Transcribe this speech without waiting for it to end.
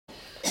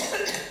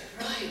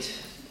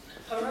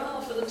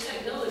Hurrah for the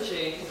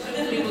technology.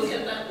 Hopefully we'll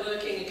get that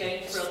working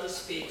again for other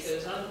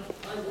speakers.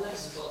 I'm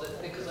less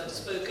bothered because I've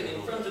spoken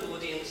in front of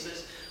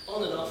audiences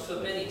on and off for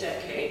many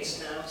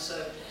decades now,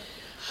 so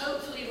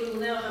hopefully we'll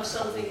now have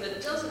something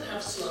that doesn't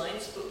have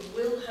slides but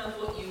will have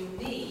what you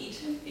need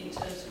in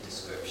terms of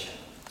description.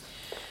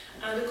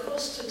 And of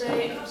course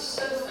today I'm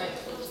so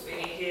thankful to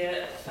be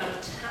here, a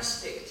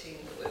fantastic team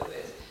that we're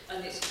with,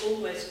 and it's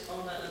always an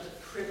honour and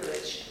a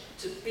privilege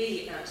to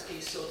be at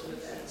these sort of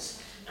events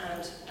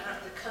and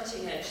at the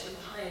cutting edge, the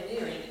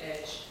pioneering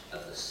edge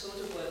of the sort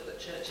of work that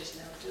church is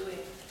now doing.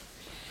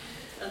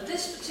 And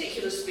this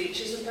particular speech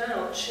is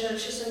about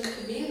churches and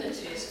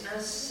communities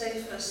as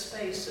safer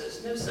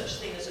spaces. No such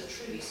thing as a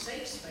truly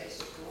safe space,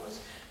 of course,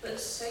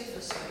 but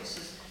safer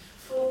spaces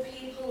for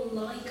people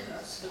like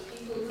us, for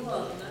people who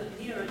are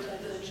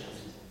neurodivergent.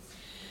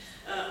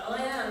 I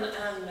am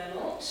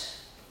Memmott,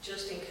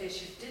 just in case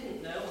you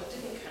didn't know or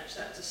didn't catch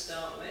that to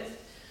start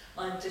with.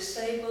 I'm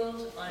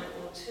disabled, I'm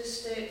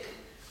autistic.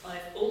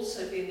 I've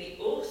also been the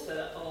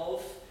author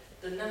of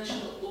the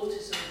National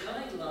Autism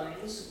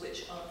Guidelines,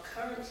 which are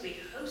currently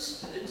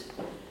hosted,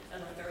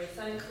 and I'm very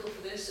thankful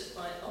for this,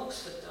 by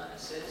Oxford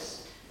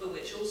Diocese, but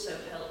which also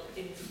help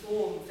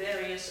inform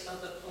various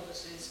other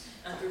policies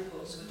and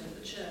reports within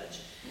the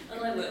church.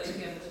 And I work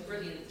together with a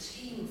brilliant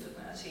team for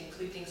that,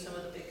 including some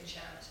of the big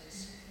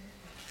charities.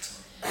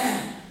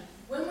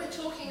 When we're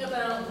talking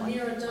about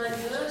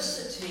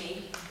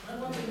neurodiversity, I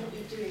wonder what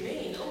you do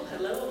mean. Oh,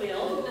 hello, are we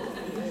on?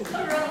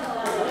 Hurrah!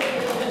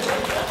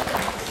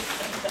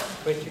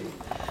 Thank you.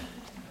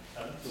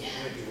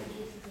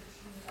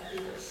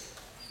 Fabulous.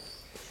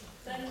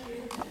 Thank you.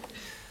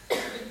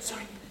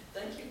 Sorry.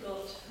 Thank you,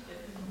 God.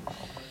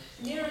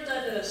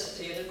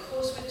 Neurodiversity, and of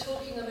course we're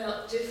talking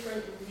about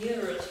different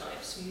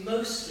neurotypes,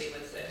 mostly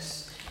with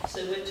this.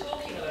 So we're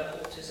talking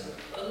about autism.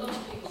 A lot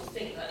of people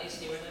think that is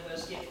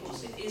neurodiversity. Of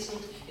course it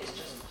isn't, it's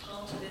just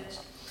part of it.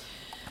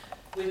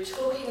 We're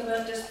talking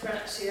about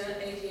dyspraxia,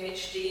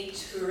 ADHD,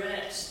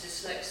 Tourette's,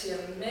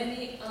 dyslexia,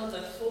 many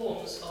other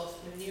forms of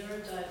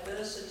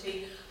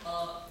neurodiversity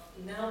are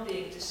now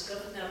being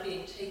discovered, now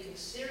being taken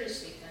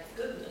seriously, thank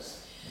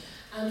goodness.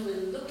 And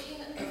we're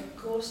looking, of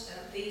course,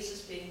 at these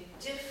as being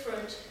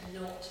different,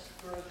 not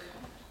broken.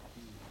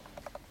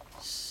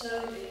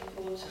 So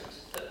important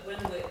that when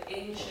we're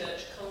in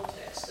church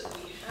context, that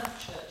we have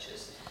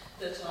churches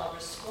that are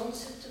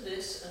responsive to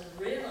this and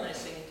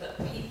realizing that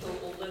people,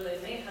 although they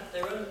may have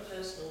their own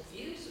personal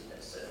views of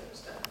their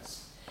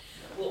circumstance,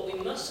 what we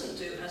mustn't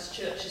do as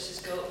churches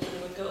is go up to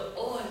them and go,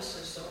 "Oh, I'm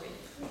so sorry."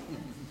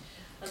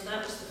 And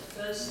that was the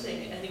first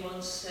thing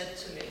anyone said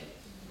to me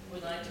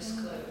when I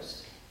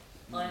disclosed,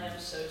 "I am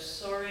so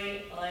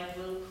sorry, I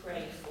will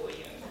pray for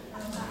you."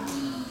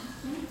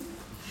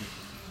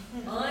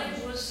 I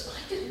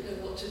didn't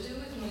know what to do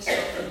with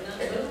myself in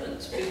that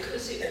moment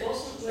because it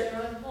wasn't where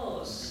I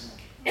was.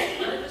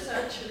 I was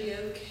actually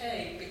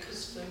okay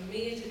because for me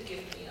it had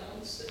given me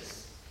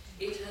answers.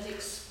 It had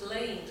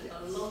explained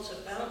a lot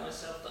about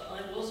myself, that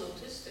I was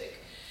autistic.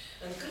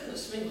 And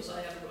goodness me, was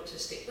I ever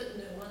autistic, but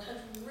no one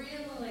had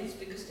realised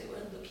because they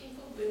weren't looking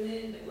for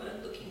women, they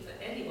weren't looking for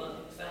anyone,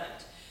 in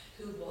fact,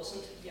 who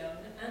wasn't young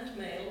and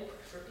male,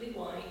 preferably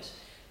white,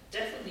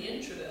 definitely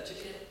introverted,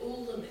 you had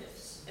all the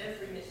myths,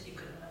 every myth you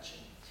can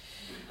imagine.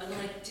 And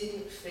I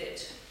didn't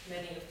fit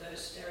many of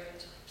those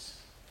stereotypes.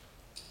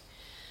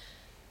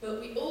 But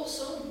we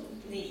also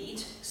need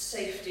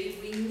safety,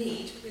 we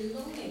need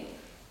belonging.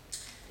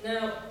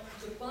 Now,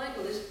 the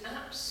Bible is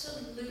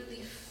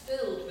absolutely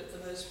filled with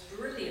the most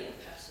brilliant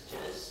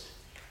passages.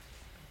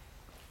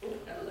 Oh,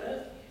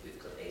 hello, we've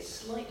got a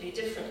slightly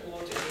different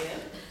order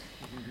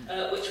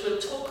here, which we'll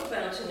talk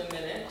about in a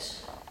minute.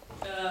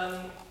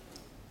 I'm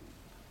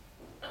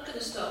going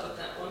to start with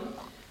that one.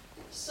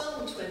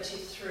 Psalm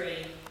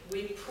 23,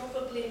 we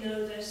probably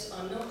know this,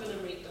 I'm not going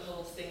to read the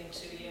whole thing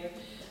to you,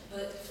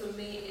 but for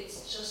me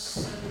it's just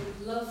so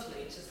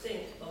lovely to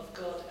think of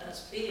God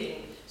as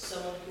being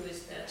someone who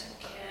is there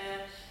to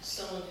care,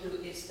 someone who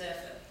is there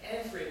for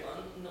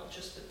everyone, not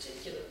just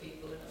particular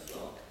people in a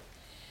flock.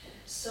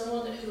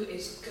 Someone who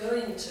is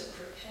going to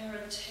prepare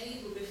a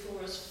table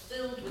before us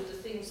filled with the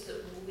things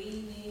that we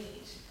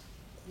need,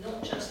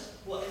 not just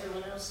what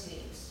everyone else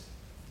needs.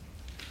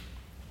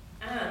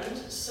 And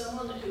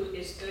someone who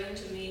is going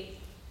to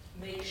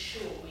make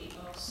sure we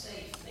are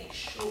safe, make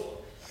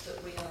sure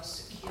that we are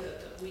secure,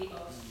 that we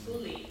are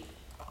fully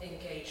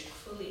engaged,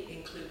 fully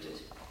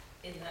included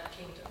in that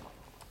kingdom.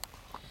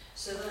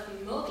 So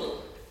that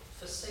model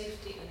for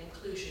safety and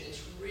inclusion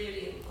is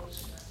really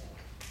important, I think.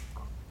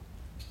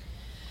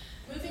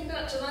 Moving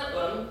back to that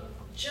one,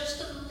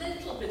 just a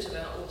little bit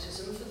about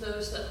autism for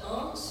those that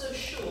aren't so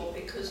sure,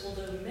 because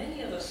although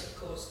many of us, of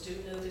course, do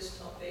know this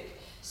topic,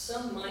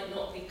 some might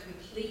not be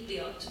completely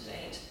up to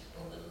date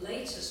on the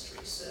latest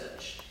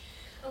research.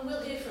 And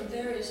we'll hear from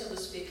various other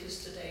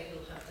speakers today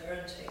who'll have their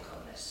own take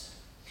on this.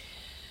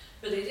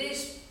 But it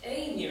is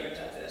a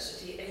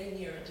neurodiversity, a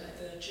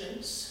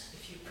neurodivergence,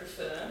 if you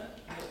prefer.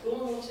 We're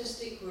born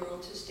autistic, we're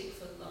autistic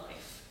for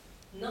life.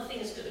 Nothing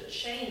is going to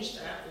change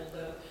that,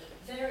 although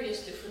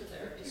various different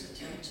therapies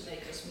attempt to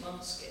make us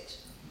mask it,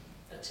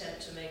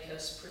 attempt to make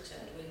us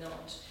pretend we're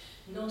not.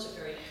 Not a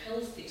very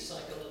healthy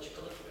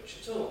psychological approach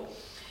at all.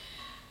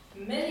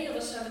 Many of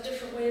us have a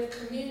different way of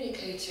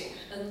communicating,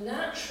 and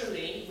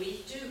naturally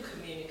we do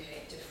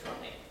communicate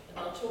differently. And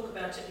I'll talk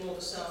about it more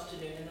this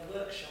afternoon in a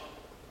workshop.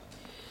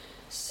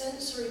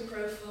 Sensory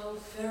profile,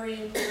 very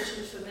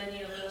important for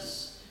many of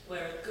us,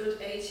 where a good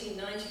 80-90%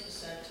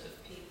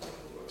 of people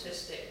who are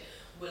autistic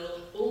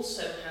will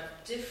also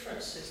have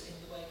differences in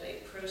the way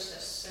they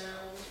process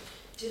sound,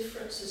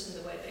 differences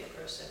in the way they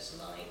process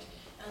light,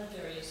 and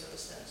various other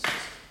senses.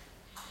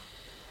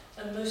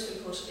 And most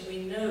importantly,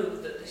 we know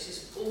that this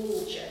is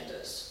all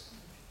genders,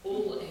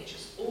 all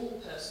ages,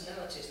 all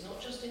personalities, not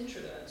just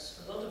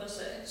introverts. A lot of us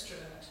are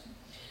extrovert.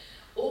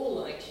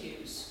 All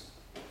IQs.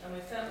 And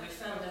we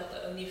found out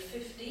that only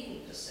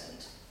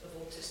 15%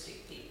 of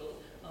autistic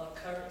people are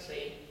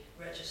currently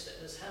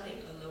registered as having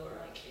a lower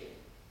IQ.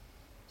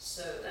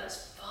 So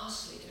that's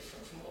vastly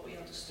different from what we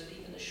understood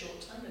even a short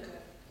time ago.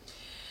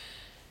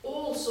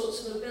 All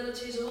sorts of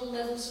abilities, all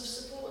levels of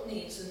support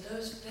needs, and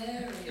those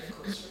vary, of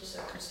course, from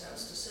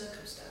circumstance to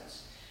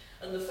circumstance.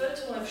 And the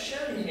photo I've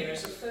shown here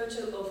is a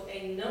photo of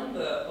a number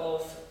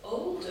of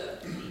older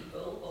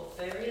people of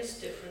various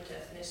different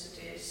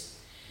ethnicities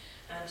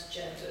and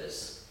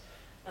genders.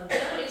 And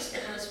that is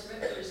as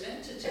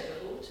representative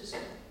of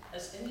autism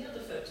as any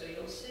other photo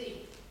you'll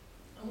see.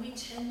 And we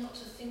tend not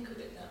to think of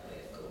it that way,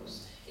 of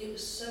course. It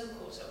was so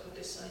caught up with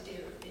this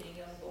idea of being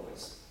young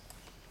boys.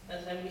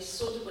 And then we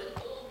sort of went,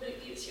 oh,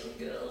 maybe it's young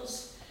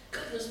girls.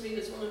 Goodness me,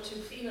 there's one or two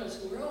females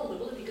who are older,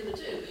 what are we going to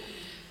do?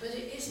 But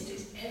it isn't,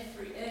 it's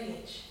every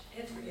age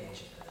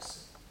of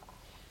person.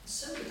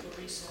 So little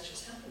research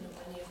has happened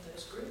on many of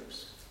those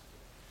groups.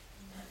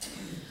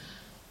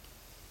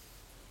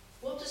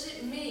 What does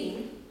it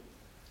mean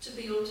to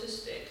be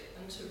autistic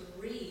and to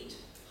read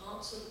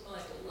parts of the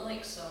Bible,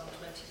 like Psalm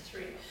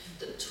 23,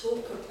 that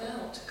talk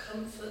about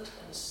comfort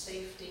and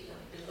safety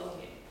and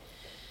belonging?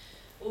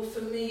 Well,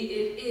 for me,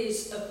 it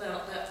is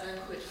about that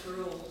banquet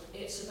for all.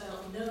 It's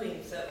about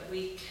knowing that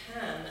we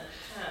can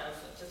have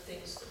the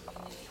things that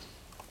we need.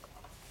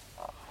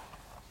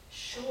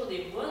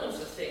 Surely one of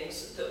the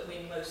things that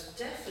we most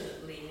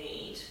definitely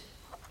need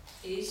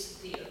is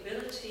the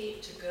ability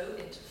to go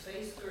into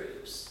faith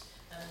groups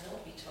and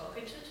not be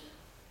targeted.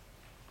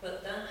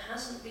 But that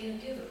hasn't been a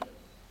given.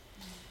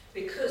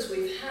 Because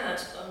we've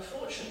had,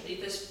 unfortunately,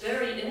 this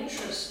very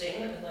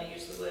interesting, and I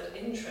use the word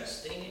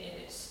interesting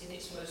in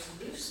its most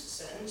loose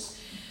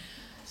sense,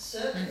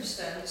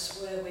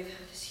 circumstance where we've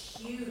had this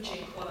huge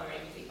inquiry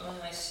with the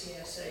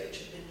IICSA, which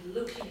have been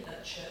looking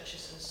at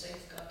churches and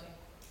safeguarding.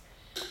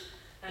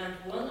 And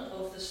one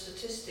of the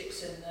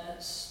statistics in there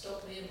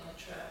stopped me in my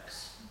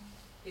tracks,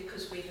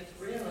 because we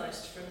have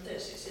realised from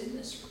this, it's in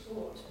this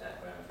report,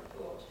 background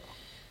report,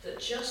 that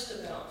just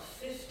about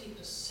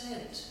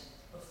 50%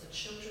 of the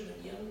children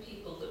and young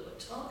people that were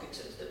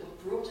targeted, that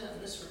were brought out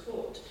in this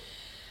report,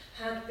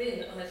 had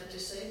been either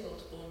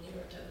disabled or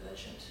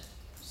neurodivergent.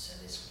 So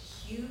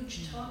there's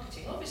huge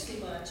targeting, obviously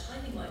by a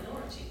tiny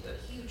minority, but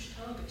huge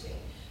targeting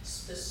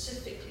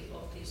specifically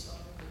of these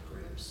vulnerable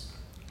groups.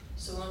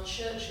 So our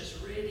churches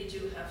really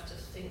do have to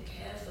think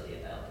carefully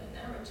about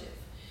their narrative,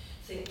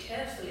 think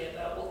carefully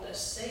about what they're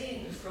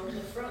saying from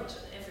the front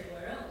and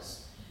everywhere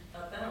else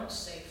about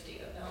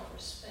safety, about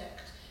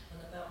respect,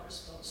 and about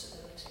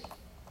responsibility.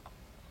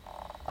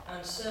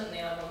 And certainly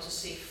I want to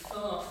see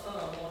far,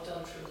 far more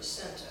done from the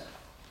centre,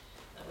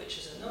 which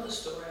is another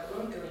story. I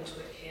won't go into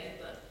it here,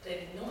 but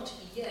they've not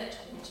yet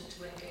wanted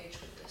to engage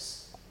with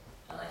this.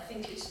 And I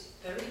think it's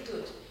very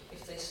good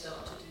if they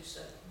start to do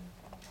so.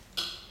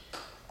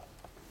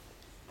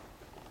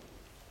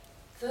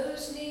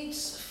 Those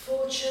needs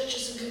for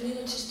churches and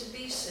communities to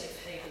be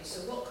safe havens.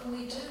 So what can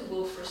we do?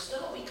 Well, for a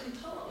start, we can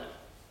partner,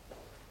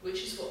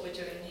 which is what we're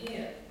doing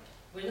here.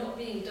 We're not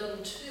being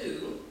done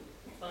to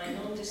by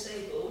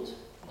non-disabled,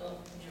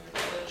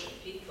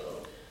 non-neurodivergent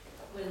people.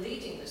 We're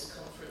leading this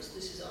conference.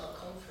 This is our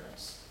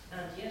conference.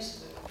 And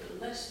yes, we're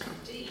blessed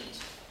indeed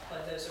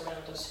by those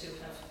around us who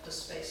have the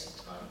space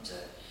and time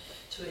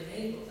to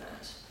enable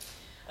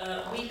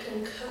that. We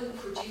can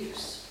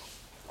co-produce.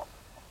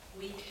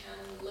 We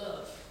can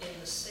love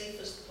in the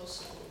safest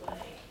possible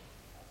way.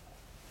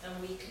 And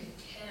we can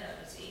care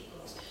as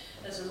equals.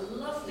 There's a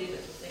lovely little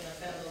thing I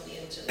found on the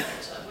internet.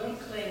 I won't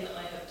claim that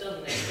I have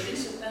done this, but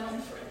it's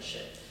about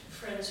friendship.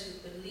 Friends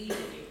who believe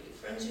in you,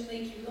 friends who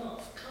make you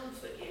laugh,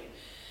 comfort you,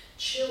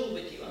 chill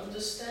with you,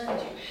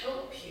 understand you,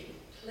 help you,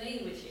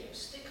 play with you,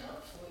 stick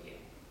up for you,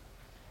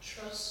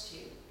 trust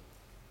you.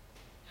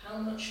 How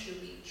much do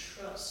we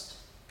trust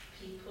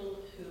people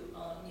who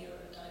are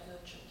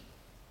neurodivergent?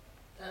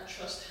 That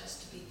trust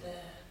has to be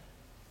there.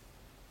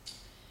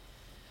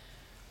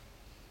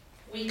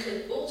 We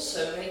can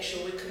also make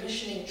sure we're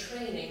commissioning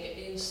training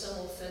in some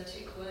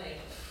authentic way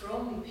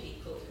from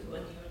people who are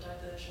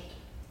neurodivergent.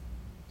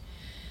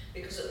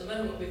 Because at the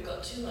moment we've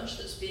got too much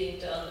that's being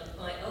done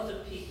by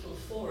other people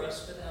for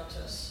us without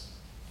us.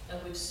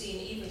 And we've seen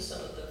even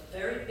some of the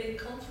very big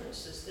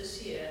conferences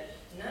this year,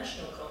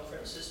 national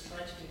conferences,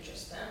 trying to do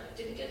just that.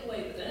 They didn't get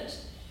away with it,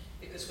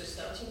 because because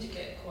we're starting to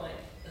get quite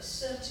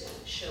assertive,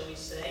 shall we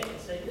say, and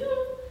say,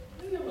 no,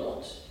 you're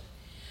not.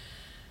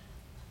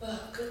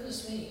 But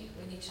goodness me,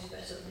 we need to do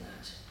better than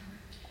that.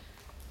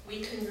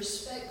 We can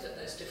respect that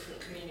there's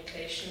different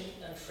communication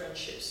and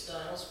friendship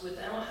styles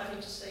without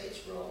having to say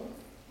it's wrong.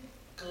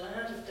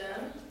 Glad of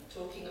Dan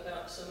talking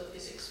about some of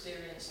his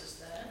experiences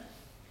there.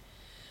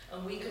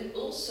 And we can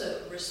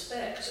also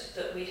respect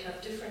that we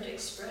have different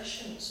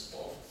expressions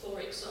of, for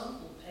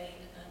example,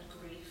 pain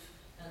and grief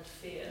and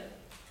fear,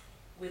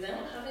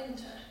 without having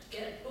to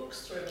get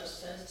books thrown at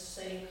us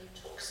saying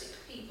toxic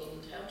people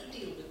and how to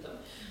deal with them.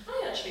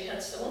 I actually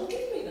had someone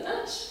give me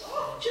that,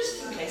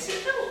 just in case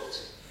it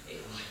helped. It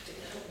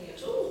didn't help me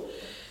at all.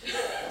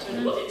 I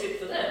don't know what it did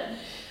for them.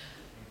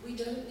 We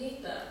don't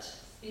need that.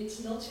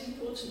 It's not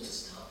important to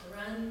start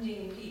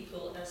branding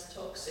people as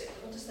toxic.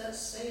 What does that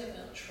say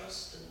about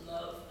trust and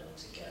love and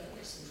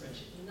togetherness and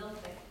friendship?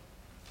 Nothing.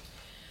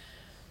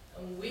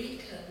 And we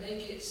can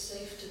make it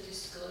safe to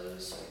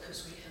disclose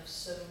because we have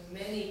so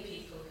many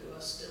people who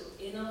are still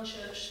in our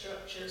church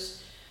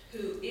structures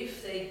who,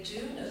 if they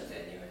do know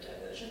they're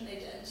neurodivergent, they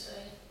don't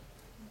say.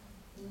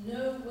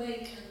 No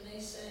way can they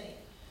say.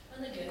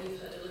 And again,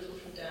 you've heard a little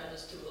from Dan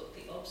as to what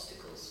the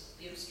obstacles,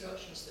 the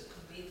obstructions that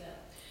can be there.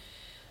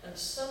 And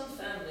some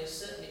families,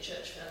 certainly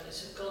church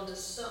families, have gone to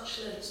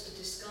such lengths to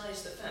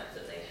disguise the fact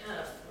that they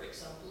have, for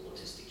example,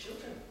 autistic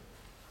children.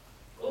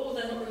 Oh,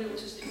 they're not really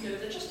autistic, no,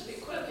 they're just a bit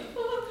quirky.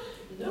 Oh,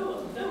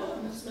 no,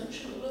 I must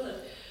mention the word.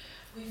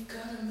 We've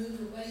got to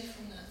move away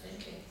from that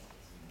thinking.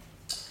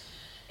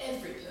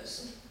 Every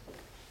person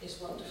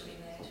is wonderfully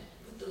made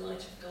with the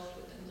light of God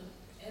within them.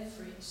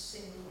 Every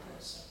single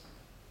person.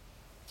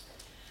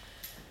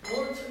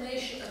 More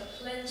information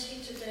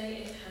aplenty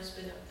today. It has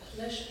been a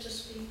pleasure to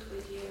speak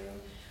with you.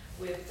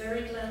 We're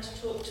very glad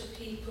to talk to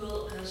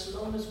people as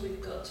long as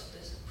we've got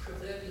the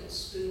proverbial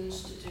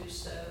spoons to do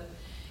so.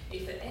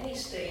 If at any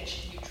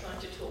stage you try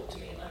to talk to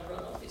me and I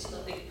run off, it's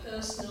nothing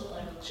personal.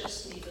 I will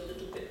just need a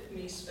little bit of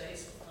me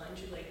space. I'll find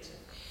you later.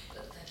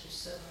 But thank you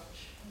so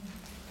much.